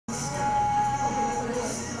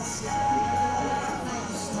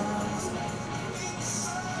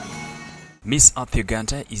Miss Earth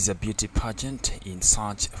Uganda is a beauty pageant in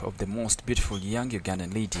search of the most beautiful young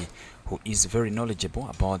Ugandan lady who is very knowledgeable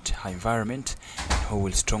about her environment and who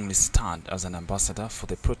will strongly stand as an ambassador for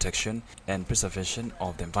the protection and preservation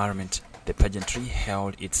of the environment. The pageantry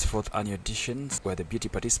held its 4th annual edition, where the beauty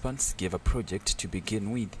participants gave a project to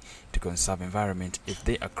begin with to conserve environment if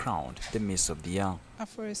they are crowned the Miss of the Year.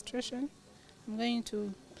 Afforestation. I'm going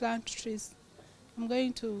to plant trees. I'm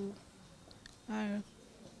going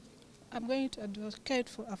to advocate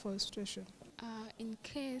for afforestation. In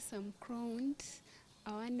case I'm crowned,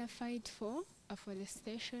 I want to fight for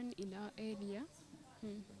afforestation in our area. Why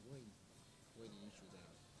do you choose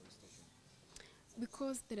afforestation?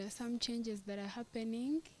 Because there are some changes that are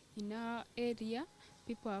happening in our area.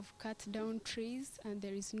 People have cut down trees and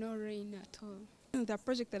there is no rain at all. The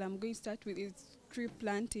project that I'm going to start with is tree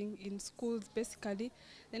planting in schools, basically.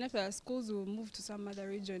 Then after schools, we'll move to some other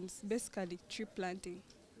regions, basically tree planting.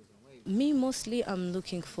 Me, mostly, I'm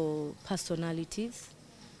looking for personalities,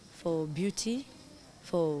 for beauty,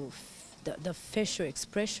 for the facial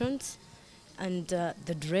expressions, and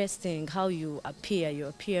the dressing, how you appear, your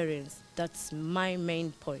appearance. That's my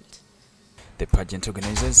main point. The pageant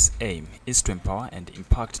organizers' aim is to empower and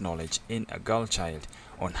impact knowledge in a girl child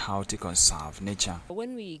on how to conserve nature.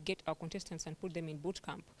 When we get our contestants and put them in boot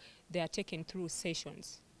camp, they are taken through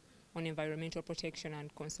sessions on environmental protection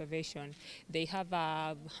and conservation. They have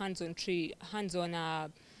hands-on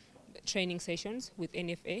training sessions with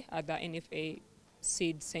NFA at the NFA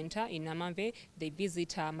Seed Center in Namave. They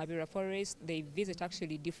visit Mabira Forest. They visit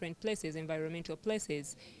actually different places, environmental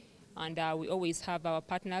places. And we always have our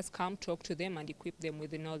partners come talk to them and equip them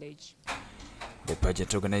with the knowledge. The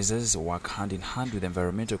pageant organizers work hand in hand with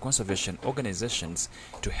environmental conservation organizations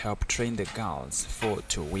to help train the girls for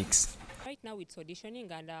 2 weeks. Right now it's auditioning,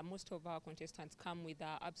 and most of our contestants come with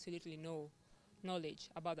absolutely no knowledge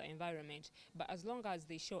about the environment. But as long as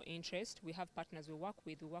they show interest, we have partners we work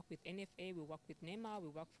with. We work with NFA, we work with NEMA, we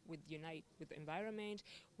work with Unite with the Environment,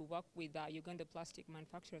 we work with Uganda Plastic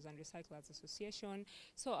Manufacturers and Recyclers Association.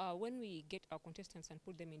 So when we get our contestants and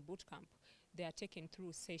put them in boot camp, they are taken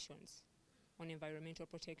through sessions on environmental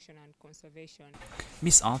protection and conservation.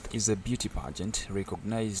 Miss Earth is a beauty pageant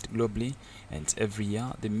recognized globally, and every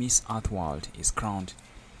year the Miss Earth World is crowned.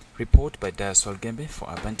 Report by Diaswal Gembe for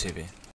Urban TV.